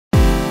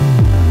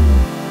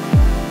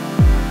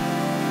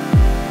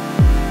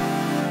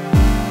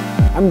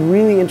I'm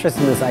really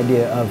interested in this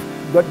idea of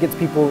what gets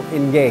people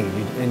engaged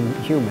and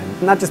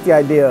human. Not just the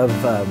idea of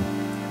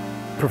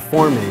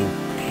performing,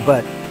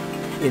 but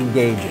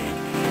engaging.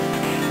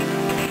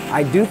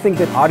 I do think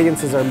that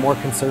audiences are more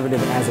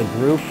conservative as a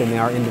group than they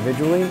are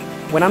individually.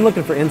 When I'm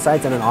looking for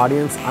insights in an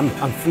audience,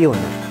 I'm feeling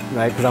it,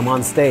 right? Because I'm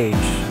on stage,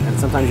 and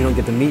sometimes you don't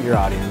get to meet your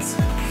audience,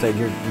 so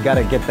you got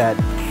to get that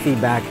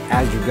feedback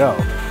as you go.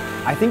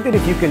 I think that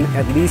if you can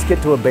at least get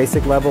to a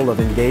basic level of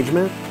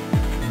engagement,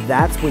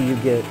 that's when you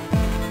get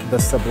the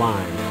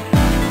sublime.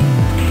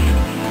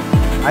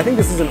 I think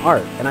this is an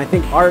art, and I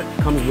think art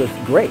comes with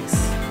grace.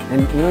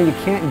 And you know, you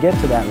can't get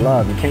to that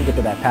love, you can't get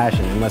to that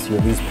passion unless you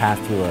at least pass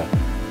through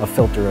a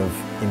filter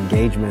of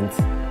engagement,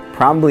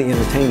 probably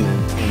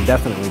entertainment, and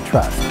definitely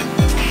trust.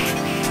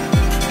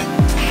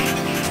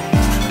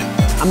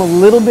 I'm a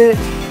little bit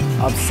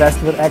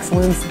obsessed with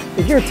excellence.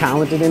 If you're a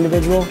talented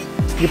individual,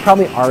 you're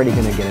probably already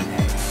going to get an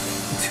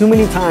A. Too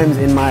many times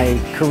in my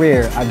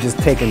career, I've just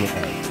taken the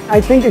A. I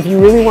think if you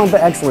really want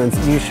the excellence,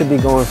 you should be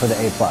going for the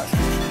A+.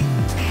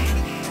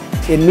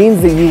 It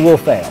means that you will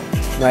fail,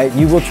 right?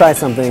 You will try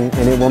something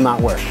and it will not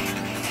work.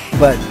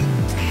 But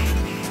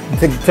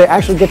to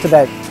actually get to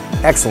that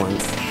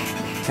excellence,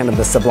 kind of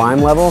the sublime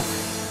level,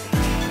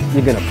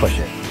 you're going to push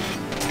it.